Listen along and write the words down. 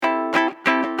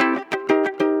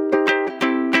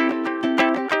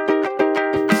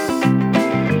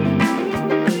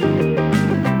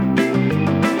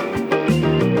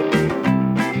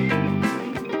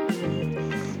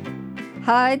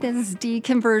Hi, this is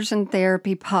Deconversion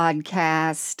Therapy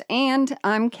Podcast, and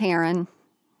I'm Karen.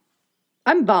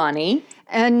 I'm Bonnie.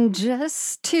 And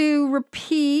just to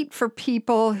repeat for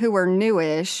people who are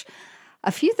newish,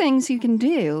 a few things you can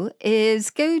do is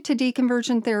go to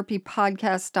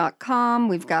deconversiontherapypodcast.com.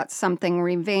 We've got something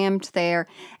revamped there,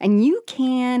 and you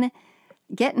can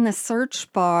get in the search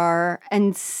bar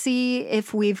and see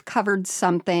if we've covered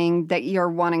something that you're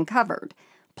wanting covered.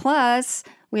 Plus,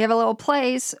 we have a little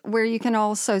place where you can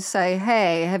also say,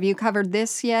 hey, have you covered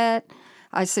this yet?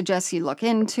 I suggest you look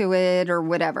into it or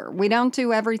whatever. We don't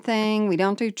do everything. We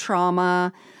don't do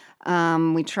trauma.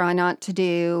 We try not to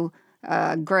do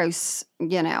gross,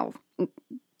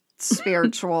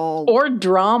 spiritual. Or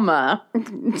drama.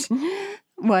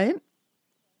 What?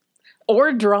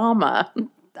 Or drama.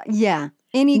 Yeah.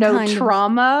 Any no kind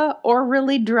trauma or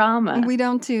really drama. We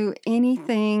don't do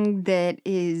anything that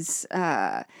is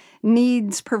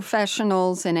needs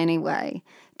professionals in any way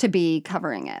to be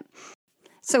covering it.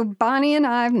 So Bonnie and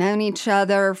I have known each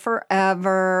other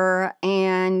forever,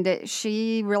 and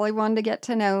she really wanted to get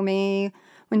to know me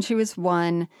when she was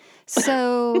 1.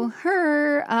 So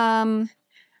her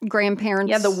grandparents...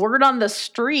 Yeah, the word on the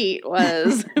street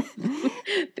was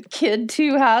the kid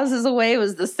 2 houses away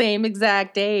was the same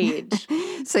exact age.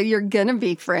 So you're going to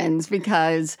be friends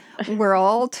because we're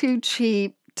all too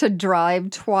cheap to drive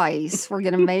twice. We're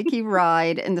going to make you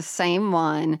ride in the same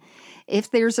one.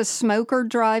 If there's a smoker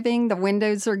driving, the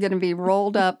windows are going to be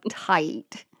rolled up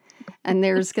tight. And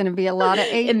there's going to be a lot of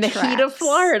 8 in the tracks. Heat of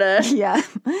Florida. Yeah,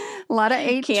 a lot of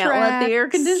 8 Can't tracks. let the air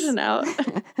condition out.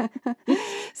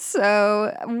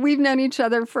 So we've known each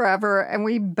other forever, and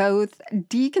we both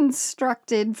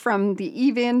deconstructed from the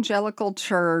evangelical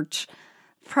church,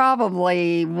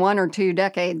 probably 1 or 2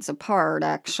 decades apart,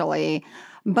 actually.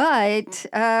 But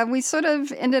we sort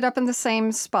of ended up in the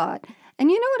same spot.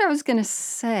 And you know what I was going to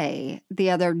say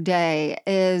the other day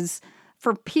is,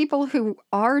 for people who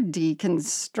are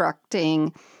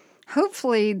deconstructing,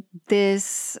 hopefully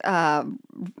this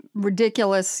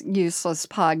ridiculous, useless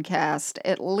podcast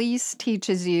at least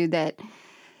teaches you that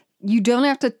you don't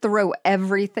have to throw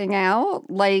everything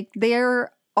out. Like,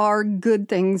 there are good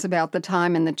things about the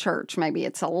time in the church. Maybe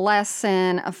it's a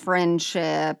lesson, a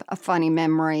friendship, a funny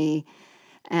memory,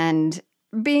 and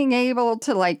being able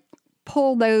to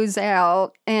pull those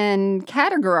out and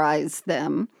categorize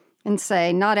them and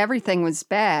say not everything was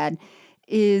bad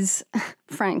is,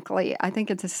 frankly, I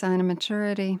think it's a sign of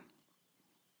maturity.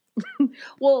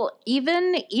 Well,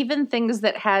 even things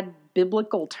that had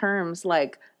biblical terms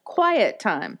like quiet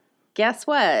time. Guess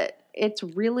what? It's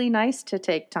really nice to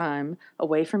take time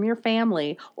away from your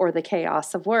family or the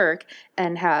chaos of work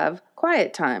and have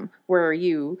quiet time where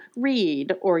you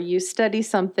read or you study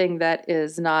something that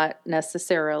is not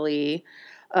necessarily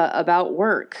about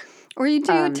work. Or you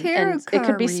do tarot card it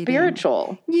could be reading.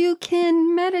 Spiritual. You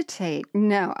can meditate.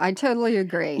 No, I totally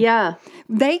agree. Yeah.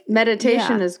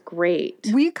 Meditation is great.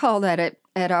 We call that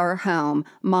at our home,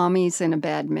 mommy's in a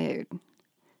bad mood.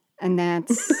 And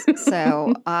that's,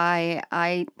 so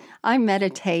I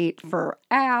meditate for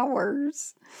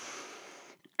hours.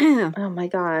 Oh my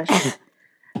gosh.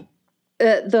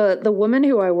 The woman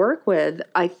who I work with,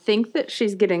 I think that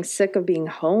she's getting sick of being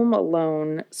home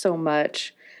alone so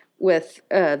much with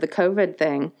the COVID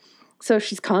thing. So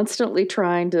she's constantly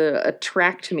trying to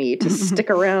attract me to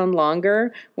stick around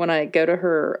longer when I go to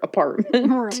her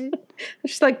apartment. Right.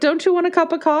 She's like, don't you want a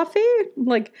cup of coffee? I'm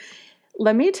like,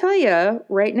 let me tell you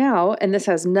right now, and this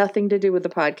has nothing to do with the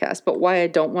podcast, but why I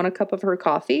don't want a cup of her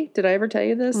coffee. Did I ever tell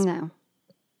you this? No.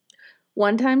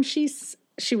 One time she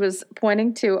was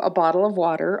pointing to a bottle of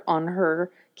water on her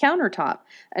countertop,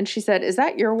 and she said, is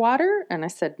that your water? And I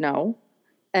said, no.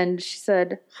 And she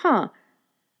said, huh.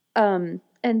 And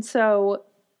so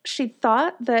she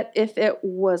thought that if it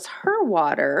was her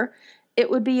water, it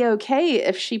would be okay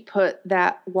if she put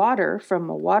that water from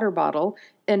a water bottle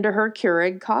into her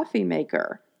Keurig coffee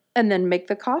maker and then make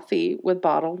the coffee with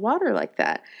bottled water like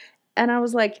that. And I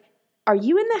was like, are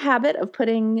you in the habit of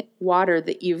putting water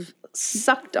that you've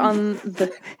sucked on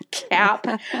the cap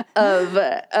of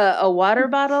a water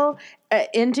bottle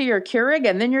into your Keurig,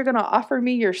 and then you're going to offer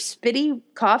me your spitty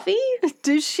coffee?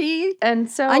 Does she? And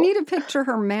so I need to picture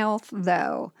her mouth,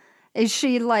 though. Is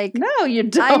she like... No, you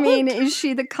don't. I mean, is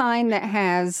she the kind that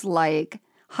has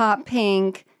hot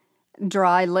pink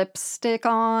dry lipstick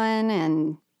on?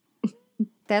 And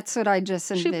that's what I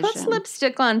just envision. She puts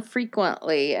lipstick on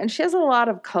frequently, and she has a lot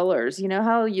of colors. You know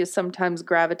how you sometimes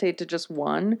gravitate to just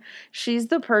one? She's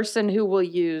the person who will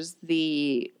use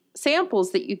the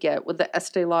samples that you get with the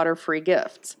Estee Lauder free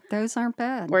gifts. Those aren't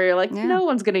bad. Where you're like, no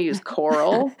one's going to use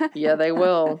coral. Yeah, they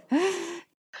will.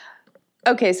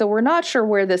 Okay, so we're not sure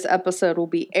where this episode will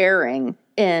be airing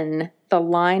in the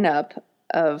lineup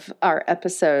of our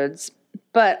episodes,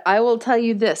 but I will tell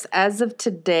you this. As of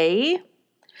today,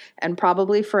 and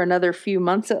probably for another few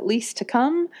months at least to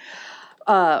come,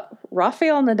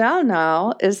 Rafael Nadal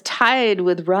now is tied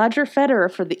with Roger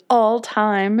Federer for the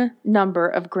all-time number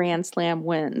of Grand Slam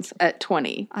wins at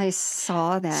 20. I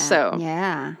saw that. So,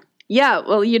 yeah. Yeah,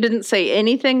 well, you didn't say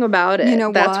anything about it. You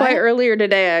know That's why what? earlier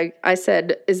today I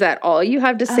said, is that all you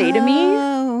have to say to me?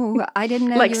 Oh, I didn't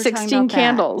know Like you were talking 16 about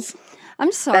candles. That.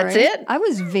 I'm sorry. That's it? I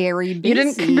was very busy. You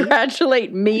didn't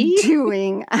congratulate me?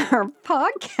 Doing our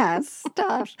podcast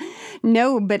stuff.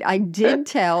 No, but I did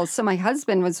tell. So my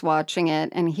husband was watching it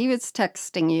and he was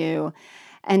texting you.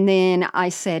 And then I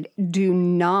said, do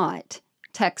not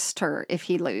text her if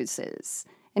he loses.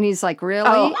 And he's like, really?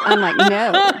 Oh. I'm like,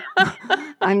 no,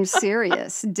 I'm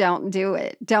serious. Don't do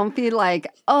it. Don't be like,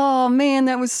 oh man,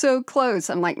 that was so close.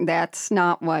 I'm like, that's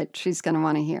not what she's going to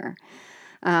want to hear.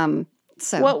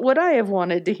 So what would I have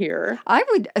wanted to hear? I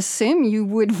would assume you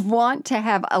would want to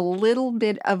have a little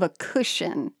bit of a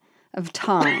cushion of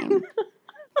time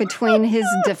between his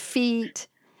defeat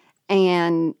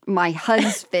and my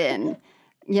husband,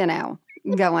 you know,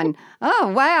 going,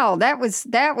 oh, wow, that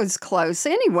was close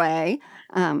anyway.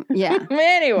 Yeah.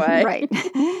 Anyway. Right.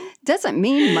 Doesn't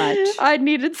mean much. I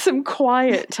needed some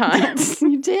quiet time.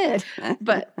 You did.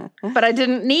 But I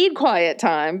didn't need quiet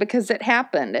time because it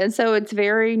happened. And so it's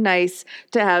very nice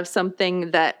to have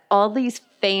something that all these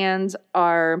fans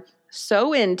are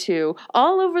so into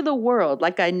all over the world.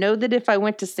 Like, I know that if I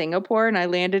went to Singapore and I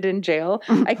landed in jail,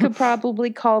 I could probably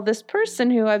call this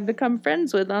person who I've become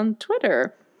friends with on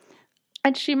Twitter.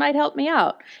 And she might help me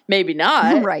out. Maybe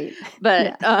not. Right.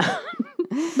 But Yeah.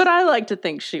 but I like to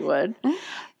think she would.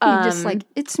 You're just like,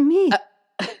 it's me.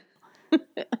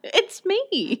 It's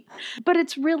me. But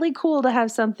it's really cool to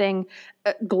have something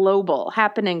global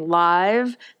happening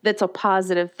live that's a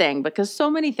positive thing, because so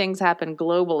many things happen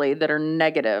globally that are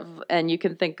negative. And you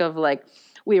can think of, like,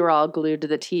 we were all glued to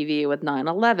the TV with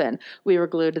 9/11. We were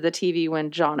glued to the TV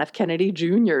when John F. Kennedy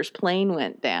Jr.'s plane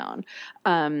went down.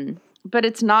 But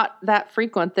it's not that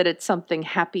frequent that it's something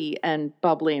happy and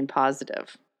bubbly and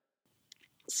positive.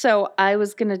 So I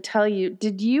was going to tell you,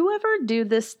 did you ever do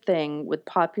this thing with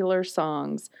popular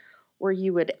songs where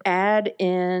you would add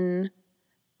in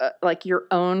like your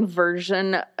own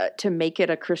version to make it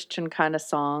a Christian kind of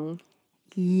song?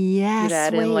 Yes. You'd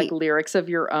add in like lyrics of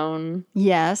your own?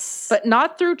 Yes. But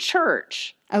not through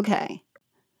church. Okay.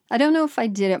 I don't know if I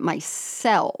did it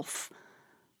myself.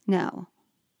 No.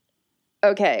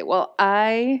 Okay, well,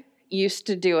 I used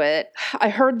to do it. I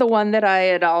heard the one that I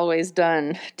had always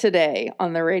done today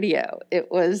on the radio.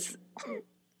 It was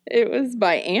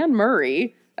by Anne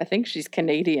Murray. I think she's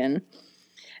Canadian.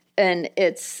 And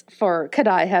it's for Could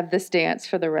I Have This Dance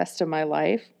for the Rest of My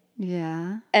Life?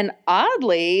 Yeah. And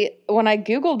oddly, when I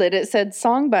Googled it, it said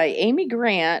song by Amy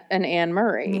Grant and Anne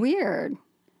Murray. Weird.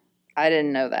 I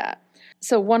didn't know that.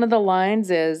 So one of the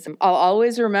lines is, I'll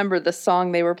always remember the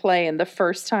song they were playing the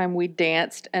first time we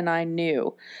danced and I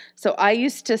knew. So I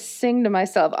used to sing to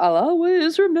myself, I'll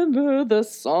always remember the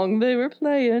song they were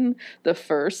playing the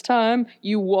first time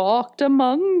you walked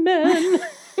among men.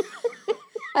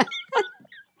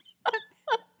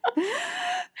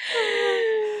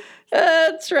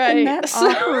 That's right. And that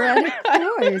operatic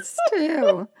voice, too.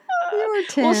 You were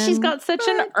 10. Well, she's got such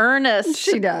an earnest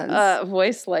She does.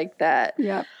 Voice like that.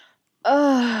 Yep.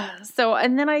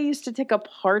 And then I used to take a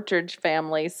Partridge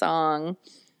Family song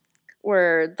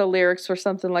where the lyrics were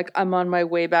something like, I'm on my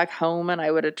way back home, and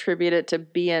I would attribute it to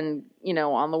being,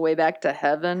 on the way back to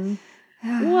heaven.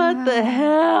 What the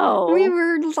hell? We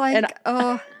were like,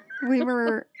 we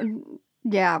were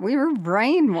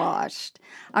brainwashed.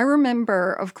 I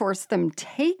remember, of course, them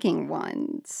taking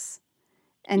ones.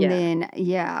 And then,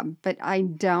 but I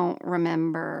don't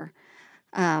remember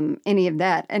any of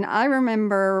that. And I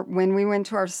remember when we went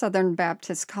to our Southern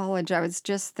Baptist College, I was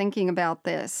just thinking about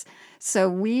this. So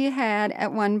we had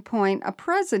at one point a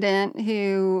president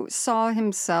who saw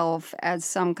himself as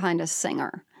some kind of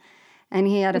singer. And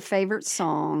he had a favorite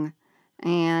song,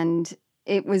 and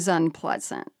it was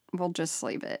unpleasant. We'll just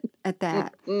leave it at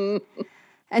that.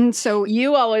 And so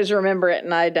you always remember it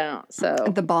and I don't. So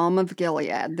the balm of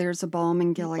Gilead. There's a balm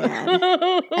in Gilead.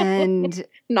 And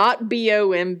not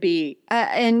BOMB.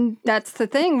 And that's the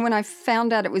thing. When I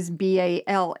found out it was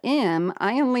BALM,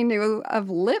 I only knew of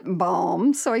lip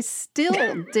balm, so I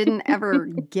still didn't ever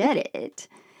get it.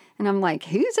 And I'm like,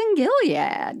 who's in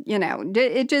Gilead?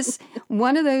 It just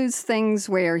one of those things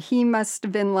where he must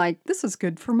have been like, this is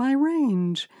good for my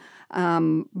range.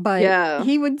 But Yeah.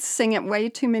 he would sing it way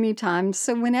too many times.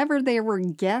 So whenever there were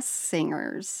guest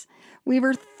singers, we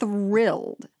were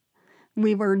thrilled.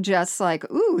 We were just like,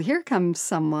 ooh, here comes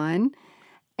someone.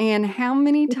 And how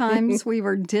many times we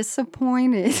were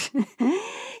disappointed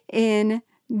in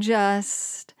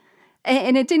just,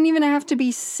 and it didn't even have to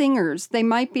be singers. They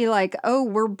might be like, oh,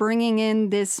 we're bringing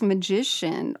in this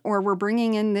magician or we're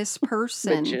bringing in this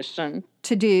person Magician.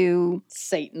 to do.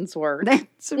 Satan's work.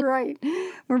 That's right.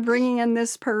 We're bringing in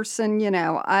this person,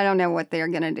 I don't know what they're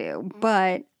going to do.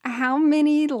 But how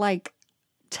many like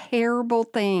terrible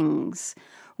things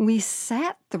we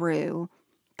sat through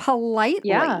politely.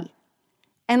 Yeah.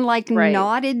 And like Right.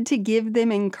 nodded to give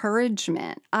them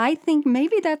encouragement. I think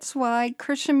maybe that's why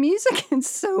Christian music is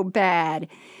so bad.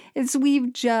 Is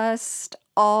we've just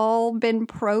all been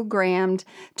programmed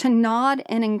to nod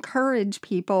and encourage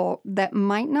people that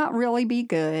might not really be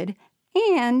good.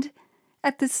 And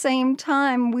at the same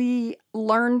time, we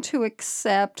learn to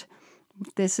accept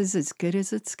this is as good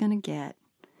as it's going to get.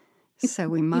 So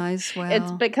we might as well.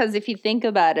 It's because if you think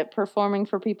about it, performing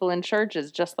for people in church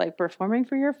is just like performing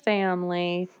for your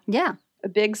family. Yeah. A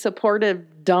big,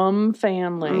 supportive, dumb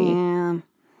family. Yeah.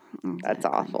 That's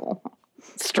awful.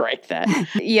 Strike that.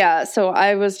 Yeah, so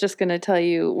I was just going to tell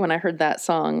you when I heard that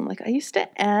song, like I used to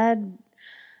add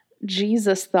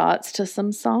Jesus thoughts to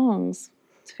some songs.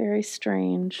 It's very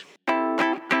strange.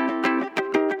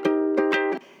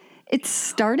 It's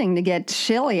starting to get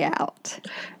chilly out.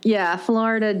 Yeah,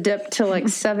 Florida dipped to like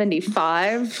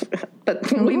 75,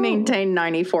 but we maintain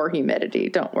 94 humidity.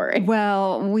 Don't worry.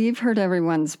 Well, we've heard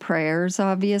everyone's prayers,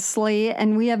 obviously,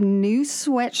 and we have new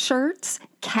sweatshirts,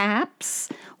 caps,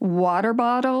 water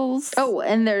bottles. Oh,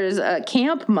 and there's a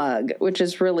camp mug, which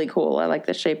is really cool. I like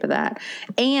the shape of that.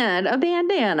 And a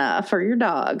bandana for your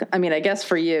dog. I mean, I guess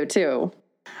for you too.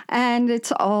 And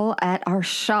it's all at our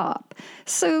shop.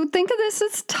 So think of this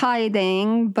as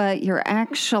tithing, but you're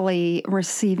actually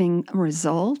receiving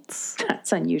results.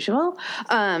 That's unusual.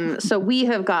 So we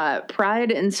have got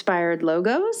Pride-inspired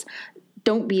logos,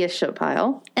 Don't Be a Shit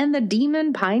Pile, and the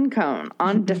Demon Pine Cone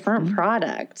on different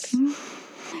products.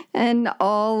 And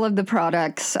all of the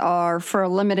products are for a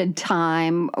limited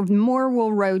time. More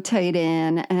will rotate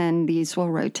in, and these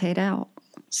will rotate out.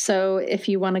 So if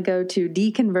you want to go to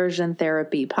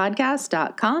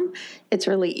deconversiontherapypodcast.com, it's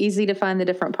really easy to find the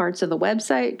different parts of the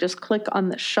website. Just click on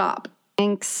the shop.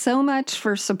 Thanks so much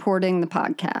for supporting the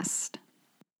podcast.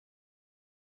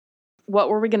 What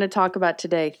were we going to talk about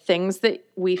today? Things that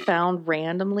we found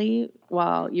randomly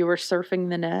while you were surfing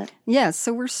the net? Yeah,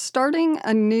 so we're starting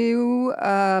a new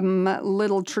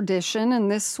little tradition, and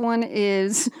this one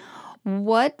is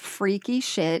what freaky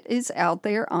shit is out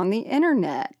there on the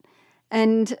internet.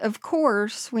 And of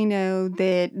course, we know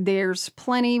that there's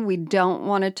plenty we don't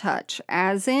want to touch,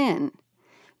 as in,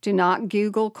 do not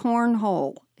Google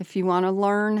cornhole. If you want to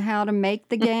learn how to make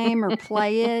the game or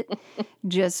play it,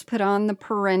 just put on the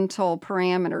parental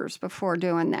parameters before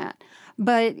doing that.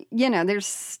 But, there's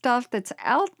stuff that's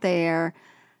out there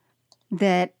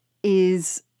that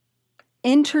is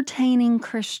entertaining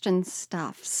Christian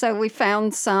stuff. So we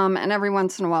found some, and every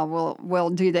once in a while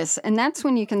we'll do this. And that's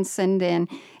when you can send in,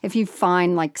 if you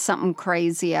find like something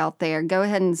crazy out there, go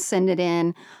ahead and send it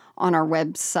in on our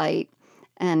website,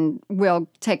 and we'll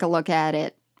take a look at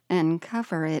it and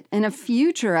cover it in a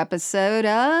future episode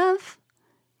of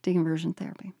Deconversion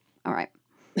Therapy. All right.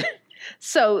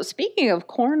 So speaking of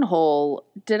cornhole,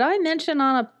 did I mention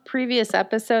on a previous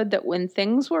episode that when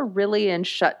things were really in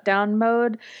shutdown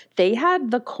mode, they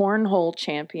had the cornhole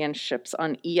championships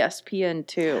on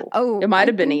ESPN2? Oh, it might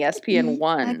have been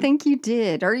ESPN1. I think you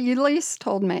did, or you at least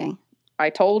told me.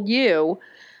 I told you.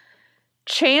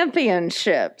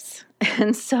 Championships.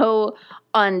 And so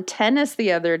on tennis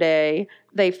the other day,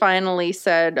 they finally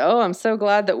said, "Oh, I'm so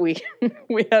glad that we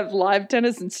have live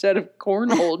tennis instead of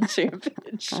cornhole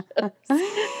championships."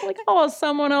 Like, oh,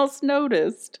 someone else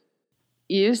noticed.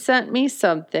 You sent me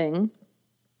something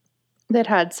that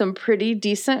had some pretty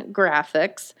decent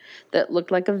graphics that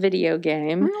looked like a video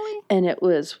game. Really? And it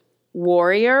was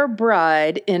Warrior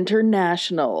Bride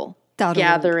International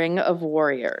Gathering of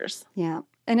Warriors. Yeah.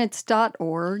 And it's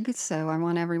 .org, so I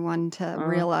want everyone to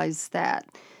realize that.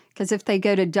 Because if they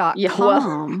go to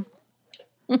 .com,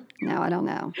 no, I don't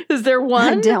know. Is there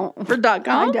one? I don't. For .com?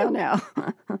 I don't know.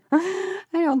 I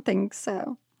don't think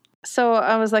so. So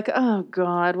I was like, oh,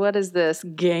 God, what is this?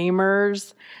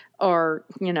 Gamers or,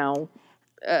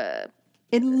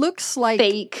 it looks like,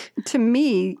 fake. To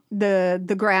me,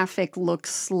 the graphic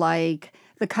looks like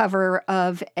the cover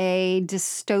of a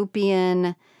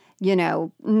dystopian,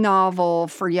 novel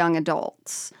for young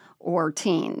adults or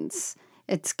teens.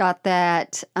 It's got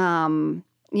that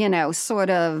sort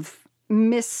of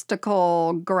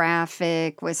mystical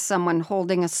graphic with someone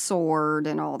holding a sword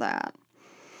and all that.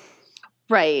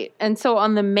 Right. And so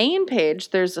on the main page,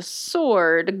 there's a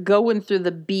sword going through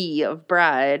the B of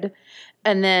bride.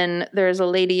 And then there's a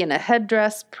lady in a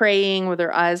headdress praying with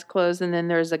her eyes closed. And then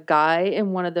there's a guy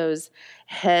in one of those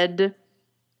head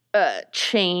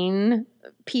chain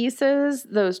pieces,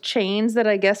 those chains that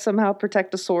I guess somehow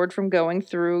protect a sword from going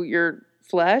through your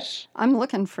flesh. I'm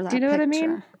looking for that Do you know picture. what I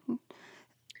mean?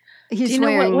 He's Do you know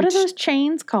wearing what are those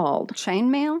chains called?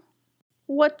 chainmail?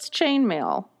 What's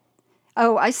chainmail?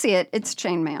 Oh, I see it. It's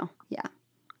chainmail. Yeah.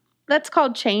 That's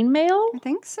called chainmail? I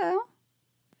think so.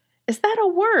 Is that a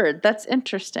word? That's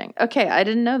interesting. Okay, I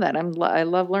didn't know that. I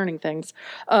love learning things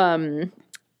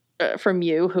from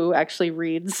you, who actually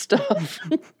reads stuff.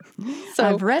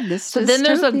 I've read this dystopian then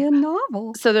there's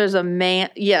novel. So there's a man.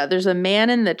 Yeah, there's a man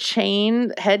in the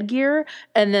chain headgear,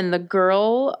 and then the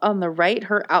girl on the right.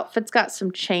 Her outfit's got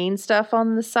some chain stuff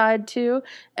on the side too,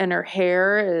 and her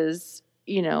hair is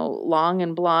long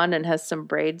and blonde and has some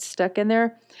braids stuck in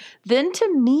there. Then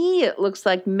to me, it looks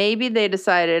like maybe they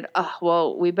decided, oh,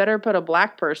 well, we better put a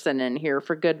black person in here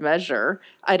for good measure.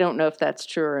 I don't know if that's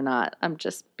true or not. I'm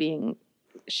just being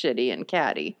shitty and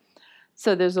catty.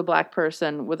 So there's a black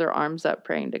person with her arms up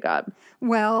praying to God.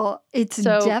 Well, it's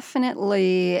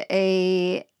definitely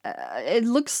it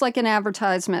looks like an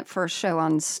advertisement for a show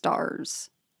on Stars.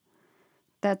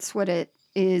 That's what it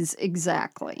is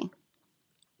exactly.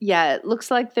 Yeah, it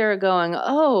looks like they're going,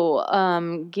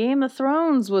 Game of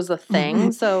Thrones was a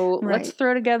thing, so Right. Let's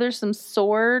throw together some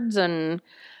swords and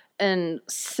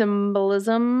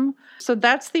symbolism. So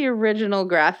that's the original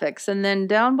graphics. And then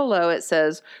down below it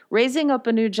says, raising up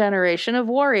a new generation of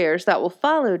warriors that will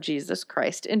follow Jesus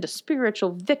Christ into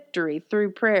spiritual victory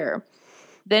through prayer.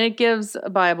 Then it gives a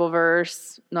Bible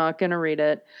verse, not going to read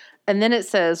it. And then it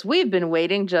says, we've been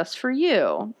waiting just for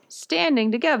you,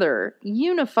 standing together,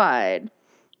 unified.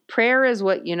 Prayer is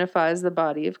what unifies the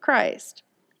body of Christ.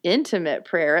 Intimate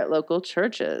prayer at local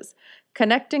churches.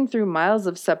 Connecting through miles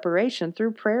of separation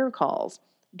through prayer calls.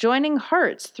 Joining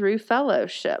hearts through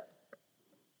fellowship.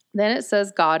 Then it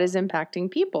says God is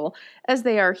impacting people as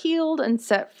they are healed and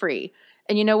set free.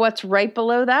 And you know what's right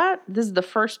below that? This is the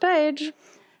first page.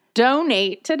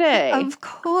 Donate today. Of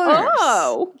course.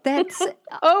 Oh. That's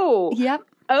oh. Yep.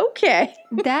 Okay.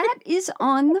 That is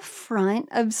on the front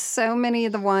of so many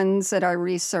of the ones that I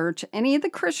research. Any of the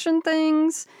Christian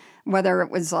things, whether it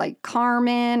was like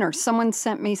Carmen or someone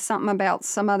sent me something about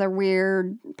some other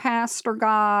weird pastor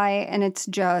guy, and it's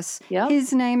just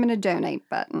his name and a donate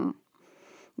button.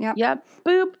 Yep.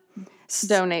 Boop.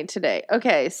 Donate today.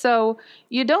 Okay, so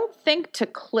you don't think to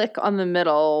click on the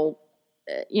middle.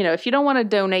 If you don't want to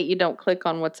donate, you don't click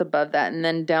on what's above that. And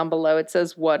then down below it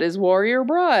says, what is Warrior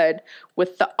Bride?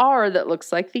 With the R that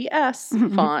looks like the S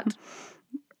font.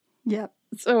 Yep.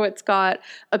 So it's got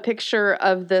a picture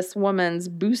of this woman's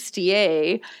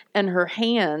bustier and her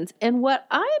hands. And what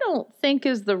I don't think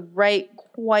is the right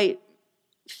quite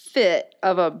fit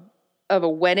of a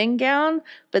wedding gown,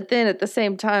 but then at the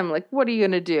same time, like, what are you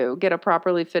going to do? Get a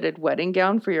properly fitted wedding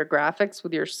gown for your graphics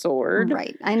with your sword?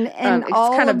 Right. And it's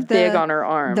all kind of big on her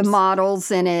arms. The models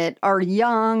in it are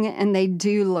young, and they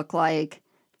do look like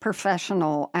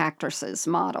professional actresses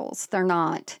models. They're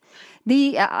not.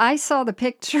 I saw the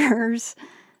pictures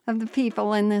of the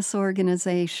people in this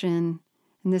organization,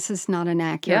 and this is not an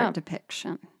accurate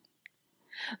depiction.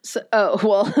 So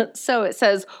it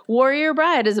says, Warrior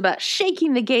Bride is about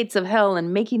shaking the gates of hell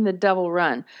and making the devil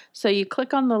run. So you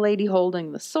click on the lady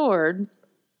holding the sword,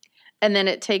 and then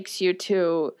it takes you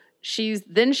to, she's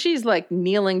like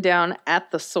kneeling down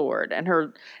at the sword, and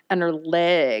her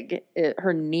leg,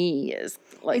 her knee is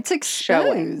like it's exposed.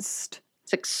 showing.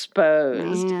 It's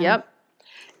exposed. Man. Yep.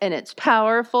 And it's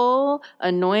powerful,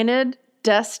 anointed,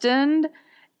 destined.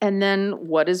 And then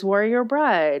what is Warrior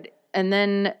Bride? And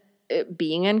then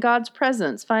being in God's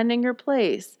presence, finding your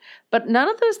place. But none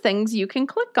of those things you can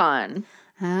click on.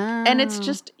 Oh. And it's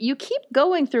just, you keep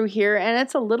going through here, and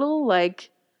it's a little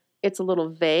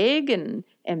vague and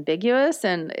ambiguous,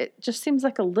 and it just seems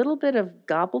like a little bit of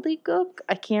gobbledygook.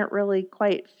 I can't really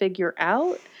quite figure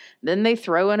out. Then they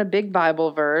throw in a big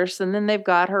Bible verse, and then they've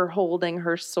got her holding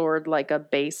her sword like a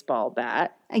baseball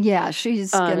bat. Yeah,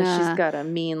 she's got a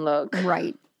mean look.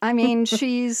 Right. I mean,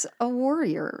 she's a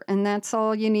warrior, and that's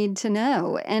all you need to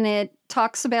know. And it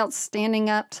talks about standing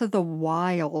up to the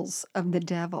wiles of the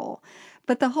devil.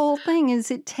 But the whole thing is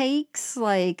it takes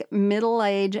like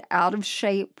middle-aged,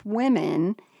 out-of-shape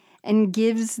women and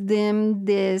gives them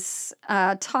this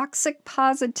toxic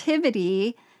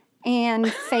positivity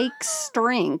and fake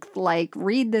strength. Like,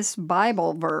 read this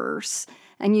Bible verse,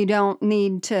 and you don't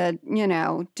need to,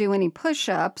 do any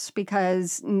push-ups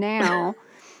because now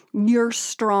you're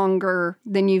stronger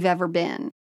than you've ever been.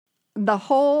 The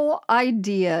whole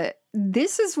idea,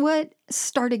 this is what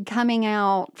started coming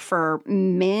out for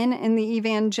men in the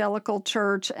evangelical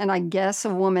church, and I guess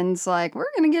a woman's like, we're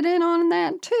going to get in on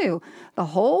that too. The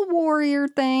whole warrior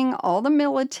thing, all the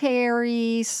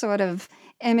military sort of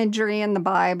imagery in the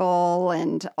Bible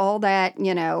and all that,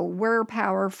 we're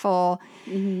powerful.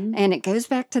 Mm-hmm. And it goes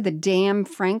back to the damn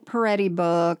Frank Peretti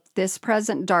book, This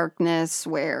Present Darkness,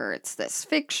 where it's this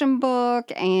fiction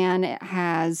book and it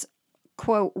has,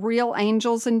 quote, real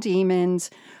angels and demons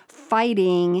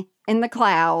fighting in the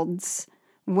clouds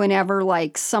whenever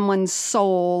like someone's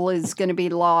soul is going to be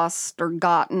lost or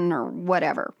gotten or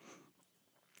whatever.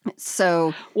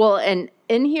 So, well, and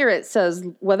in here it says,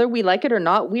 whether we like it or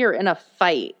not, we are in a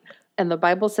fight. And the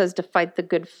Bible says to fight the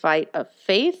good fight of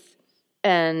faith.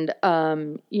 And,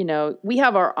 we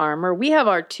have our armor. We have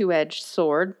our two-edged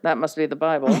sword. That must be the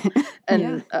Bible.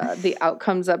 And the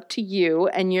outcome's up to you.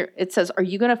 And it says, are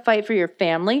you going to fight for your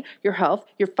family, your health,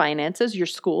 your finances, your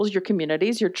schools, your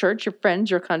communities, your church, your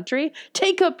friends, your country?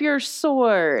 Take up your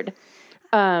sword.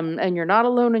 And you're not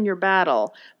alone in your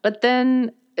battle. But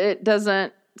then it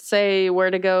doesn't say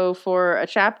where to go for a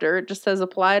chapter. It just says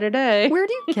apply today. Where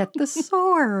do you get the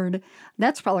sword?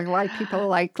 That's probably why people are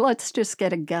like, let's just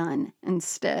get a gun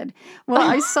instead. Well,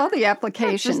 I saw the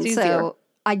application, so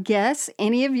I guess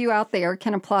any of you out there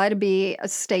can apply to be a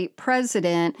state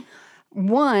president.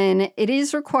 One, it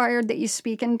is required that you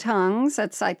speak in tongues.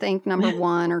 That's, I think, number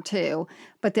 1 or 2.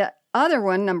 But the other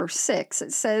one, number 6,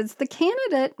 it says the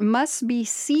candidate must be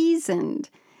seasoned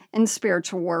in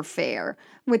spiritual warfare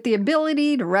with the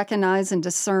ability to recognize and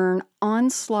discern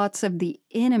onslaughts of the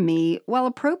enemy while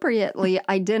appropriately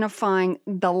identifying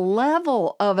the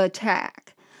level of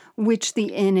attack which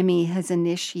the enemy has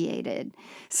initiated.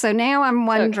 So now I'm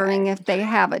wondering if they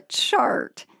have a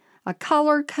chart, a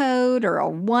color code, or a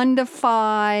 1 to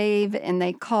 5, and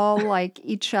they call like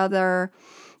each other,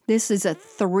 this is a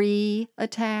 3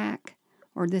 attack,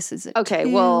 or this is a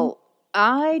 2. Well,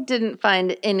 I didn't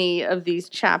find any of these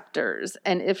chapters.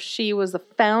 And if she was the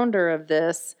founder of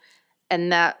this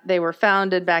and that they were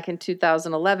founded back in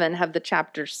 2011, have the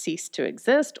chapters ceased to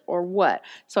exist or what?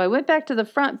 So I went back to the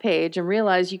front page and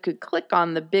realized you could click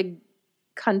on the big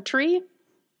country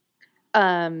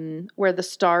where the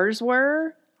stars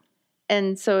were.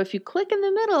 And so if you click in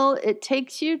the middle, it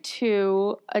takes you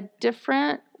to a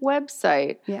different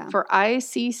website for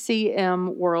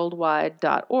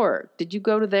iccmworldwide.org. Did you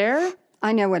go to there?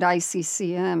 I know what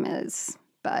ICCM is,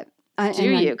 but...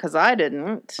 Do you? Because I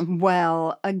didn't.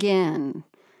 Well, again,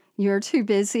 you're too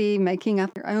busy making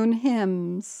up your own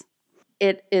hymns.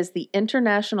 It is the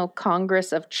International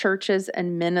Congress of Churches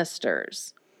and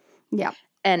Ministers. Yeah.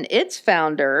 And its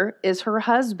founder is her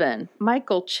husband,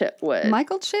 Michael Chitwood.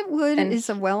 Michael Chitwood is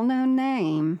a well-known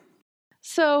name.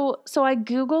 So I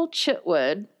Googled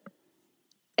Chitwood,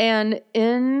 and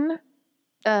in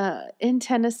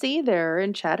Tennessee, there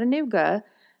in Chattanooga,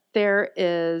 there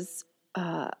is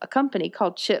a company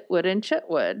called Chitwood and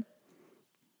Chitwood.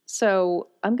 So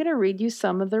I'm going to read you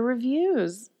some of the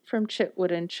reviews from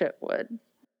Chitwood and Chitwood.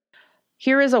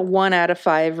 Here is a 1 out of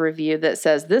 5 review that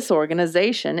says, this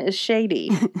organization is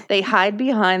shady. They hide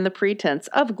behind the pretense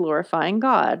of glorifying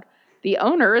God. The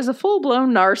owner is a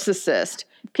full-blown narcissist.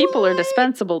 People are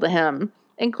dispensable to him,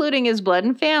 including his blood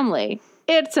and family.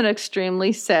 It's an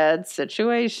extremely sad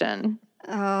situation.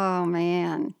 Oh,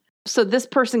 man. So this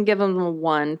person gave them a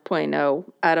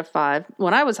 1.0 out of 5.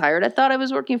 When I was hired, I thought I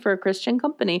was working for a Christian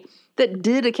company that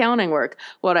did accounting work.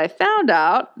 What I found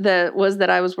out was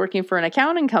that I was working for an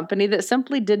accounting company that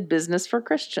simply did business for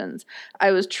Christians.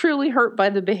 I was truly hurt by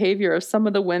the behavior of some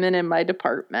of the women in my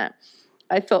department.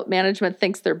 I felt management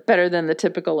thinks they're better than the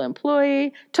typical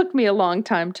employee. Took me a long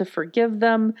time to forgive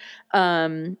them.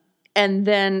 And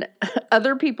then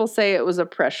other people say it was a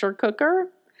pressure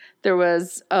cooker. There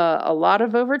was a lot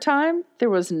of overtime. There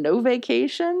was no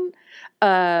vacation.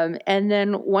 And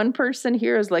then one person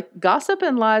here is like, gossip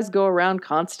and lies go around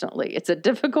constantly. It's a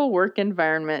difficult work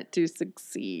environment to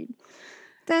succeed.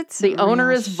 The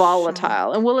owner is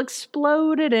volatile and will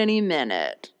explode at any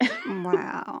minute.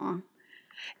 Wow.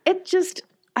 I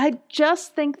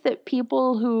just think that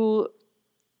people who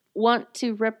want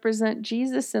to represent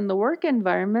Jesus in the work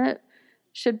environment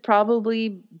should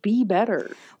probably be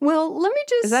better. Well, let me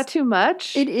just... Is that too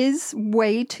much? It is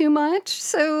way too much.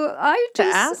 So I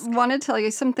just want to tell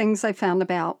you some things I found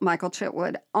about Michael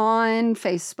Chitwood on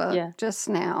Facebook just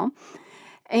now.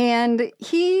 And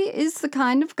he is the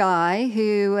kind of guy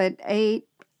who at 8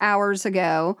 hours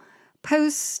ago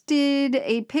posted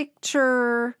a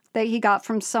picture that he got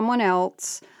from someone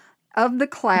else of the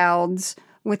clouds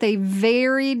with a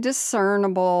very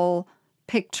discernible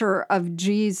picture of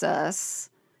Jesus,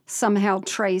 somehow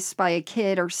traced by a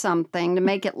kid or something to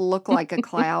make it look like a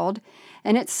cloud.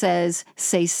 And it says,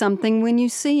 say something when you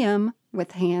see him,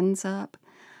 with hands up.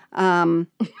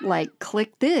 Like,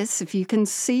 click this if you can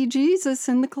see Jesus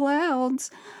in the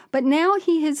clouds. But now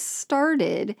he has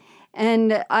started,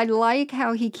 and I like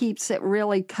how he keeps it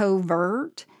really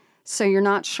covert, so you're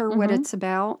not sure what it's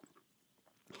about.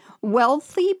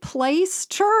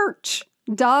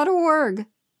 wealthyplacechurch.org.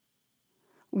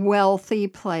 Wealthy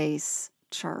Place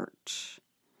Church.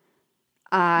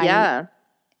 I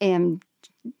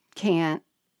can't.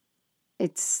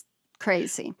 It's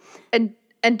crazy. And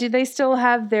do they still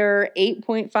have their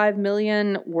 8.5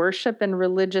 million worship and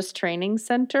religious training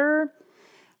center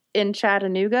in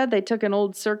Chattanooga? They took an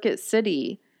old Circuit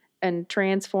City and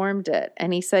transformed it.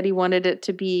 And he said he wanted it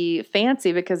to be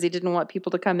fancy because he didn't want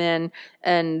people to come in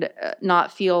and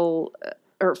not feel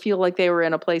or feel like they were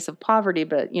in a place of poverty,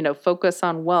 but, focus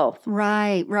on wealth.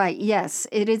 Right. Yes.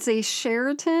 It is a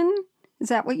Sheraton. Is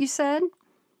that what you said?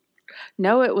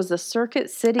 No, it was a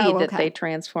Circuit City that they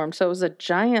transformed. So it was a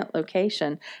giant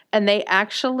location. And they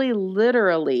actually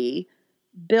literally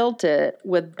built it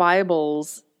with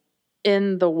Bibles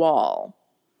in the wall.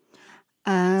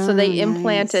 So they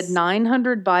implanted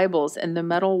 900 Bibles in the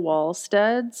metal wall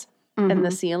studs and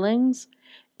the ceilings.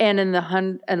 And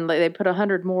and they put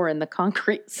 100 more in the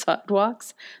concrete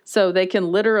sidewalks. So they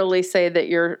can literally say that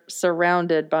you're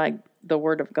surrounded by the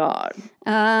Word of God.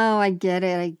 Oh, I get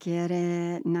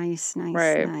it. Nice.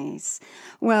 Right. Nice.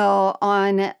 Well,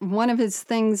 on one of his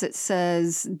things, it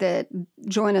says that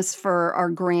join us for our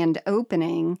grand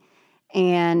opening,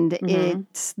 and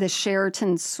it's the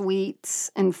Sheraton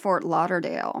Suites in Fort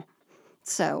Lauderdale.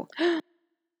 So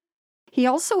he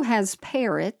also has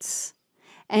parrots,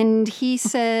 and he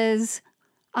says,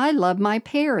 I love my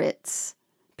parrots,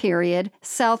 period.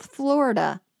 South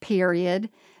Florida,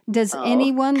 period. Does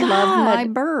anyone love my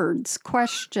birds? ?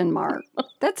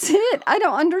 That's it. I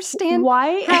don't understand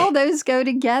how those go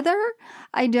together.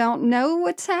 I don't know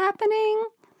what's happening.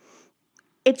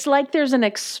 It's like there's an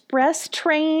express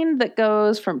train that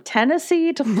goes from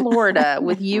Tennessee to Florida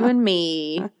with you and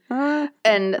me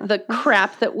and the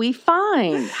crap that we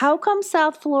find. How come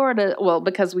South Florida? Well,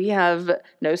 because we have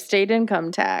no state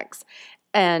income tax.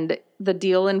 And the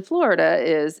deal in Florida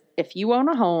is if you own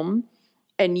a home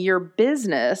and your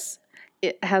business,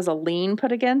 it has a lien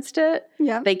put against it,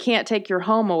 they can't take your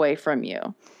home away from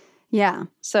you. Yeah.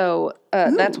 So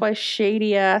that's why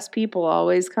shady ass people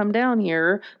always come down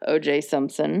here, O.J.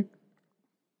 Simpson.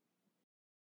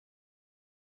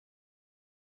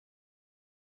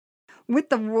 With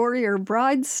the Warrior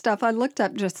Bride stuff, I looked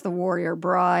up just the Warrior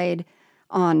Bride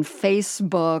on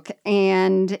Facebook,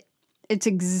 and it's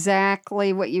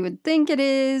exactly what you would think it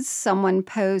is. Someone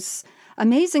posts,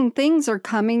 amazing things are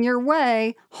coming your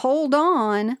way. Hold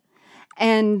on.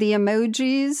 And the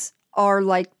emojis are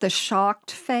like the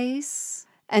shocked face.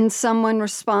 And someone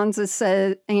responds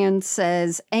and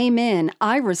says, Amen,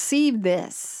 I received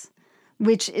this,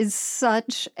 which is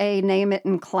such a name it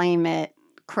and claim it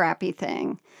crappy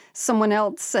thing. Someone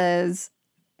else says,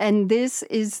 and this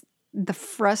is the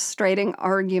frustrating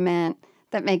argument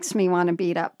that makes me want to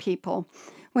beat up people.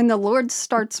 When the Lord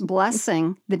starts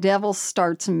blessing, the devil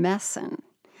starts messing.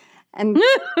 And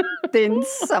then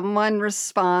someone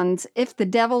responds, if the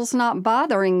devil's not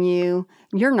bothering you,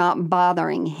 you're not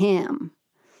bothering him.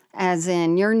 As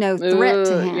in, you're no threat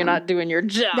to him. You're not doing your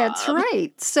job. That's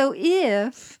right. So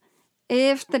if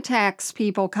the tax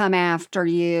people come after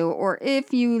you, or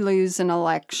if you lose an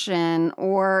election,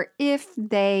 or if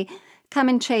they come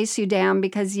and chase you down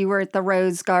because you were at the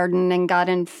Rose Garden and got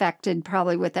infected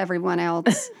probably with everyone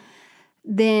else,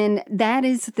 then that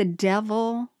is the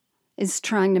devil is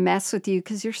trying to mess with you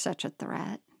because you're such a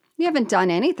threat. You haven't done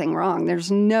anything wrong.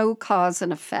 There's no cause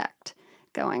and effect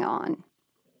going on.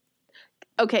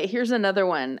 Okay, here's another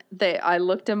one. I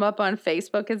looked him up on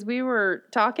Facebook as we were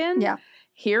talking. Yeah.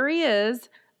 Here he is.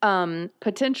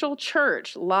 Potential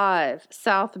church live,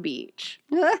 South Beach.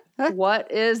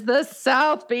 What is the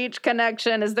South Beach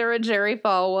connection? Is there a Jerry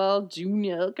Falwell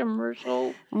Jr.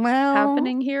 commercial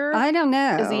happening here? I don't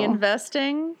know. Is he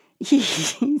investing?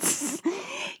 He's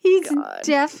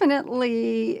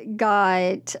definitely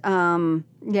got,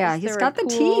 he's got the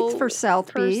teeth for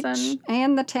South Beach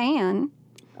and the tan.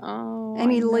 Oh,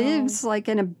 and he lives like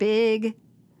in a big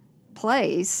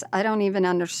place. I don't even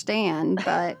understand,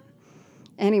 but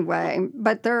anyway,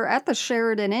 but they're at the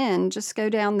Sheridan Inn. Just go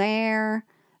down there,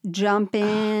 jump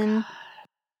in.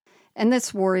 And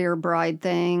this Warrior Bride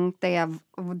thing, they have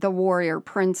the Warrior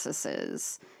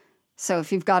Princesses. So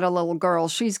if you've got a little girl,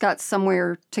 she's got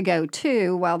somewhere to go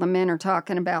to while the men are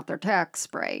talking about their tax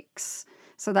breaks.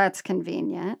 So that's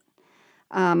convenient.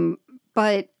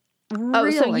 But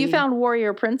really, so you found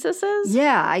warrior princesses?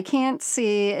 Yeah, I can't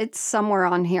see. It's somewhere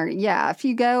on here. Yeah, if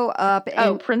you go up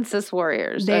and princess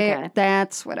warriors. Okay.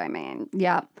 That's what I mean.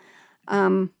 Yeah.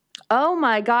 Oh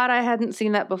my God, I hadn't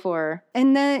seen that before.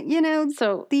 And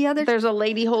there's a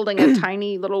lady holding a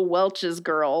tiny little Welch's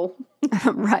girl.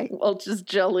 Right. Welch's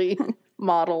jelly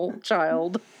model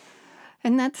child.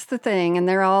 And that's the thing. And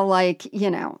they're all like,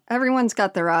 everyone's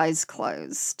got their eyes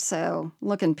closed. So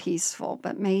looking peaceful,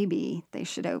 but maybe they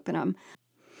should open them.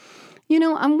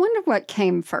 I wonder what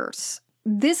came first.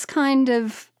 This kind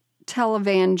of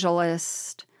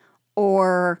televangelist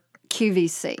or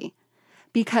QVC.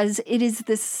 Because it is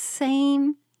the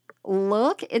same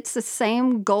look. It's the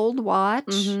same gold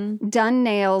watch, done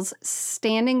nails,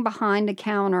 standing behind a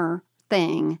counter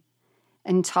thing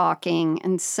and talking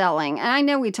and selling. And I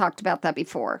know we talked about that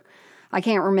before. I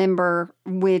can't remember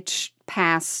which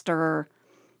pastor.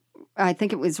 I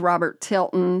think it was Robert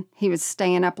Tilton. He was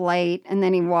staying up late and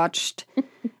then he watched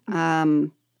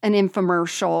an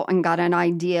infomercial and got an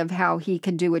idea of how he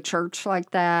could do a church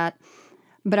like that.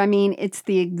 But I mean, it's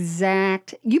the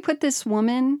exact. You put this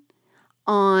woman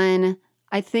on,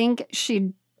 I think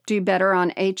she'd do better on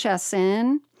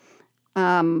HSN.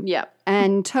 Yep.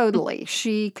 And totally.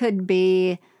 She could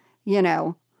be,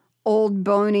 old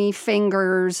bony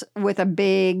fingers with a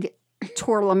big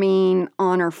tourmaline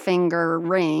on her finger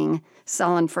ring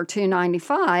selling for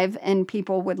 $2.95, and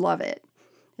people would love it.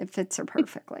 It fits her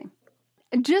perfectly.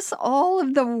 Just all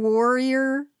of the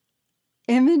warrior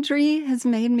imagery has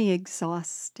made me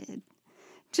exhausted.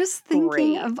 Just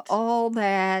thinking of all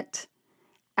that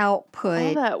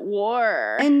output. All that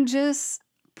war. And just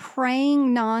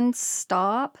praying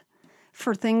nonstop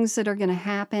for things that are going to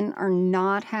happen or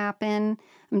not happen.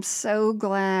 I'm so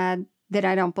glad that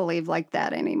I don't believe like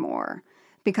that anymore.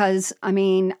 Because,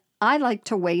 I like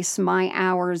to waste my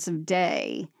hours of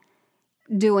day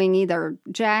doing either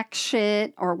jack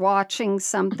shit or watching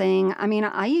something.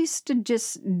 I used to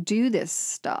just do this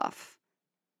stuff.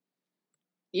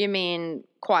 You mean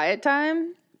quiet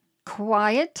time?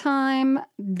 Quiet time.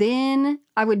 Then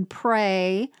I would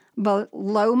pray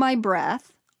below my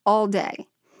breath all day.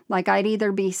 Like I'd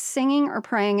either be singing or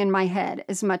praying in my head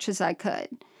as much as I could.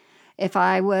 If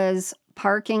I was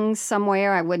parking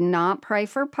somewhere, I would not pray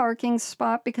for a parking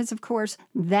spot because, of course,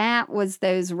 that was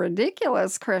those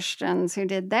ridiculous Christians who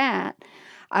did that.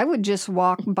 I would just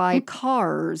walk by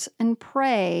cars and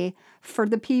pray for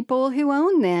the people who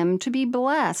own them to be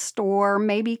blessed or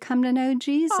maybe come to know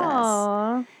Jesus.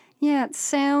 Aww. Yeah, it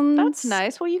sounds... That's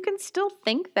nice. Well, you can still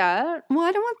think that. Well,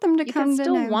 I don't want them to come to know Jesus.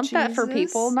 You can still want that for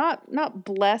people. Not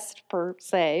blessed per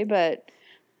se, but...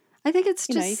 I think it's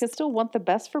just... you can still want the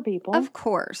best for people. Of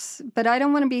course. But I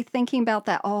don't want to be thinking about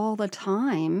that all the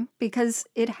time because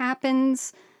it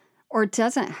happens or it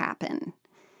doesn't happen.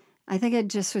 I think it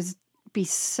just would be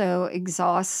so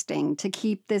exhausting to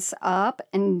keep this up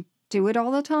and do it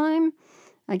all the time.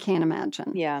 I can't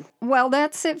imagine. Yeah. Well,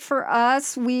 that's it for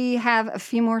us. We have a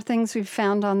few more things we've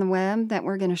found on the web that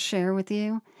we're going to share with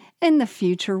you in the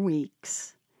future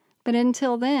weeks. But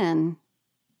until then,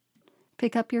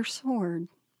 pick up your sword.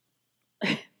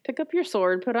 Pick up your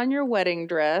sword, put on your wedding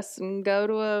dress, and go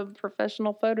to a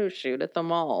professional photo shoot at the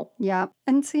mall. Yep.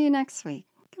 And see you next week.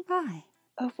 Goodbye.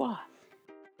 Au revoir.